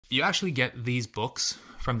you actually get these books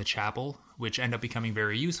from the chapel, which end up becoming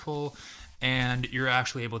very useful, and you're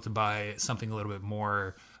actually able to buy something a little bit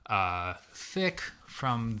more thick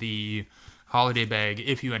from the holiday bag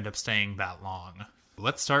if you end up staying that long.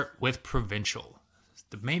 Let's start with provincial.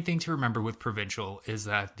 The main thing to remember with provincial is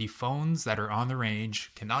that the phones that are on the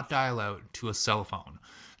range cannot dial out to a cell phone.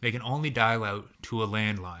 They can only dial out to a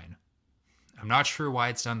landline. I'm not sure why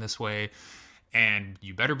it's done this way, and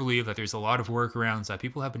you better believe that there's a lot of workarounds that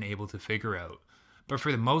people have been able to figure out. But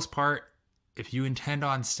for the most part, if you intend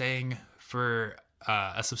on staying for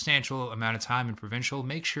a substantial amount of time in provincial,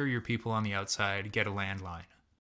 make sure your people on the outside get a landline.